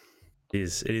 It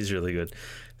is really good.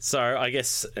 So I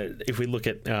guess if we look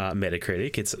at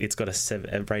Metacritic, it's got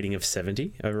a rating of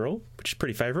 70 overall, which is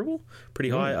pretty favourable, pretty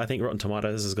high. I think Rotten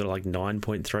Tomatoes has got like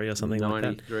 9.3 or something like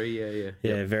that. 93,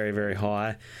 yeah, very, very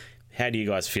high. How do you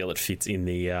guys feel it fits in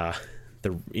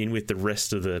with the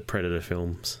rest of the Predator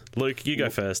films? Luke, you go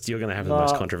first. You're going to have the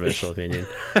most controversial opinion.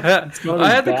 I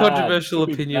had the controversial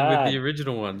opinion with the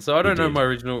original one, so I don't know my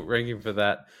original ranking for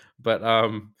that. But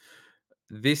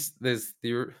there's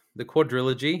the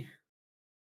quadrilogy,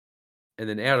 and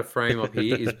then out of frame up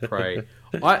here is Prey.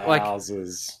 Like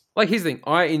here's the thing.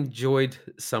 I enjoyed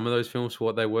some of those films for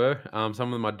what they were. Some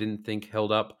of them I didn't think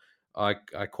held up. I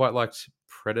quite liked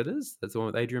Predators. That's the one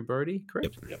with Adrian Brody,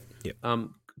 correct? Yep.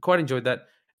 Quite enjoyed that.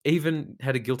 Even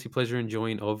had a guilty pleasure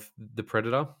enjoying of the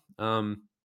Predator.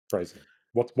 Crazy.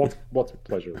 What's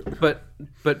pleasure?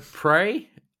 But Prey,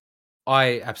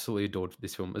 I absolutely adored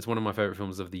this film. It's one of my favorite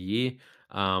films of the year.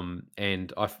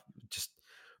 And I just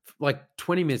like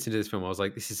 20 minutes into this film, I was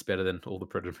like, this is better than all the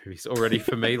Predator movies already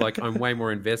for me. Like, I'm way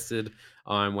more invested.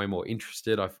 I'm way more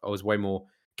interested. I was way more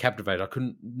captivated. I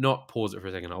couldn't not pause it for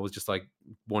a second. I was just like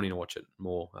wanting to watch it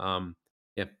more.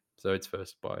 Yeah. So it's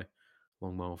first by a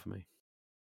long mile for me.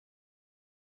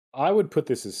 I would put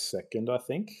this as second, I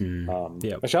think. Yeah.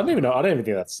 Actually, I don't even know. I don't even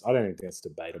think that's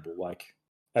debatable. Like,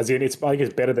 as in, I think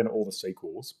it's better than all the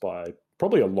sequels by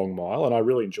probably a long mile. And I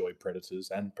really enjoy Predators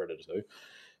and Predator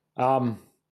 2.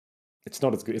 It's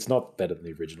not as good. It's not better than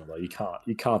the original though. You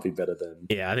can't be better than.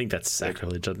 Yeah, I think that's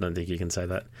sacrilege. I don't think you can say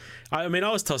that. I mean,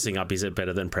 I was tossing up, is it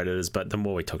better than Predators? But the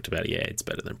more we talked about it, yeah, it's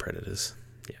better than Predators.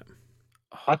 Yeah.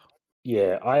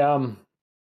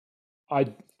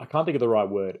 I can't think of the right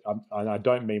word. And I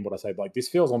don't mean what I say, but like, this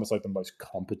feels almost like the most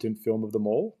competent film of them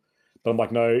all. But I'm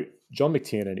like, no, John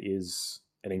McTiernan is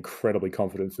an incredibly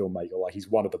confident filmmaker. Like, he's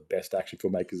one of the best action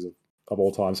filmmakers of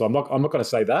all time. So I'm not going to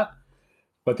say that.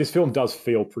 But this film does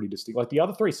feel pretty distinct. Like, the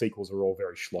other three sequels are all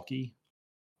very schlocky.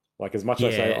 Like, as much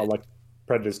as I say I like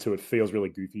Predators 2, it feels really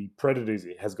goofy. Predators,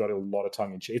 it has got a lot of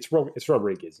tongue in cheek. It's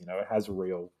Rodriguez, you know, it has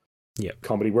real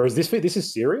comedy. Whereas this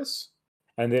is serious,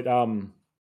 and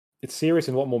it's serious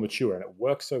and a lot more mature, and it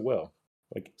works so well.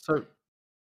 Like, so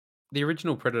the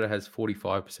original Predator has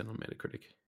 45% on Metacritic.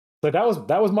 So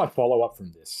that was my follow up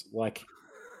from this. Like,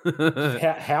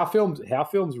 how films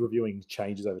reviewing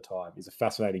changes over time is a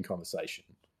fascinating conversation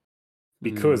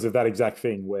because of that exact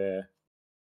thing where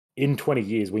in 20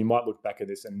 years we might look back at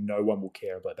this and no one will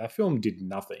care about that film did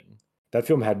nothing. That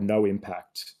film had no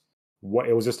impact.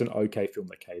 It was just an okay film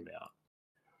that came out.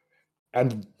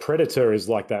 And Predator is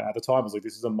like that. At the time, it was like,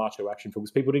 this is a macho action film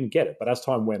because people didn't get it. But as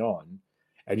time went on,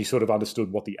 and you sort of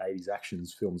understood what the 80s action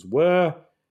films were,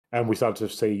 and we started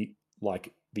to see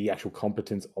like the actual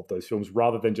competence of those films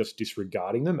rather than just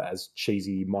disregarding them as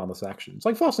cheesy, mindless action. It's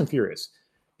like Fast and Furious.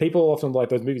 People often like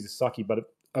those movies are sucky, but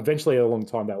eventually a long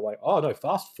time they were like, oh no,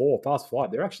 Fast 4, Fast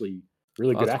 5, they're actually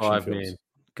really good action films. Man.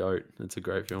 Goat. It's a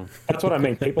great film. That's what I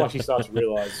mean. People actually start to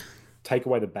realize, take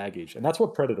away the baggage. And that's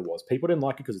what Predator was. People didn't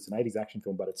like it because it's an 80s action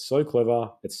film, but it's so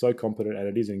clever, it's so competent,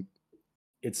 and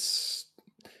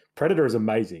Predator is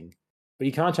amazing, but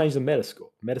you can't change the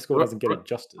Metascore. Metascore doesn't get it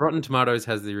justice. Rotten Tomatoes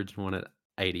has the original one at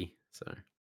 80, so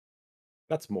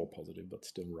that's more positive, but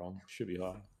still wrong. Should be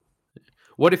high.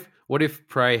 What if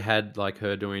Prey had like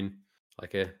her doing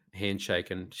like a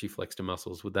handshake and she flexed her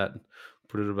muscles? Would that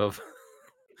put it above?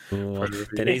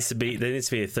 There needs to be a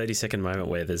 30-second moment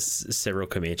where there's several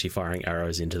Comanche firing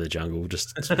arrows into the jungle,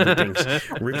 just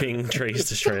ripping trees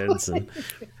to shreds, and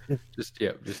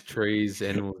just trees,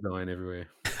 animals dying everywhere.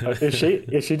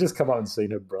 If she just come out and seen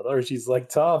her brother, and she's like,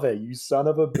 Tave, you son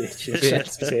of a bitch,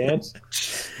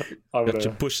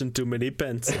 you're pushing too many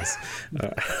pencils.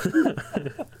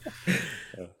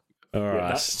 All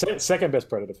right. Second best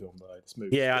Predator film, though. This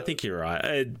movie. Yeah, I think you're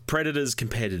right. Predators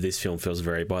compared to this film feels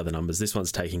very by the numbers. This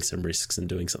one's taking some risks and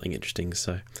doing something interesting.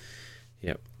 So,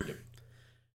 yep.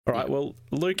 All right. Well,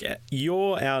 Luke,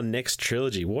 you're our next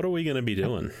trilogy. What are we going to be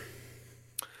doing?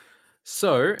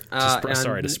 So,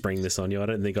 sorry to spring this on you. I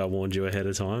don't think I warned you ahead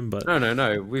of time, but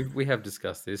no. We have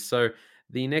discussed this. So,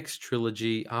 the next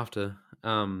trilogy after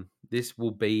this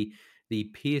will be the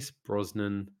Pierce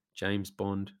Brosnan James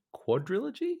Bond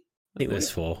quadrilogy. I think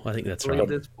there's 4. I think that's right.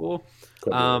 There's 4.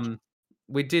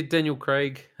 We did Daniel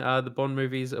Craig, the Bond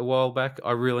movies a while back.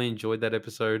 I really enjoyed that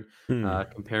episode,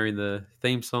 comparing the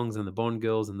theme songs and the Bond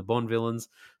girls and the Bond villains.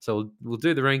 So we'll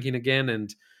do the ranking again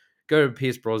and go to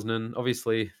Pierce Brosnan.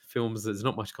 Obviously, films, there's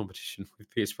not much competition with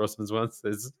Pierce Brosnan's ones.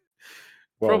 There's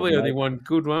probably only one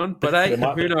good one, but hey,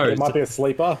 who knows? It might be a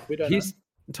sleeper. We don't know.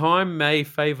 Time may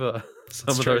favour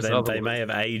some of those other They may have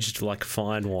aged like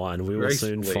fine wine. We will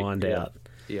soon find out.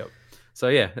 Yep. So,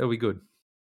 yeah, it'll be good.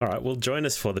 All right, well, join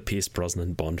us for the Pierce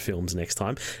Brosnan Bond films next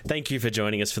time. Thank you for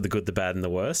joining us for The Good, the Bad, and the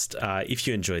Worst. If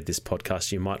you enjoyed this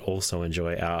podcast, you might also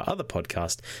enjoy our other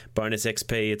podcast, Bonus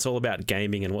XP. It's all about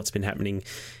gaming and what's been happening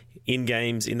in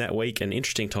games in that week and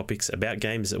interesting topics about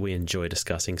games that we enjoy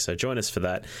discussing. So join us for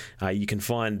that. You can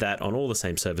find that on all the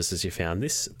same services you found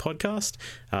this podcast.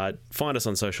 Find us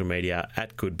on social media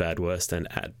at Good, Bad, Worst and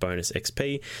at Bonus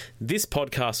XP. This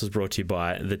podcast was brought to you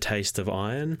by The Taste of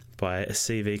Iron by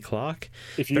C.V. Clarke.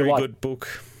 If you Very like good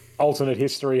book. Alternate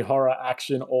history, horror,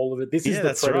 action, all of it. This is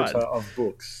the Predator of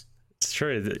books. It's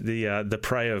true. The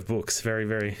Prey of books. Very,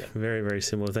 very, very, very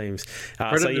similar themes.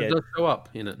 Predator does show up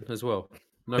in it as well.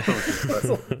 No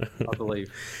promises, I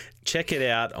believe. Check it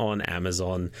out on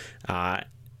Amazon.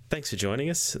 Thanks for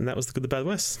joining us. And that was The Good, the Bad, the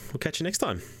Worst. We'll catch you next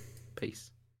time.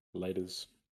 Peace. Laters.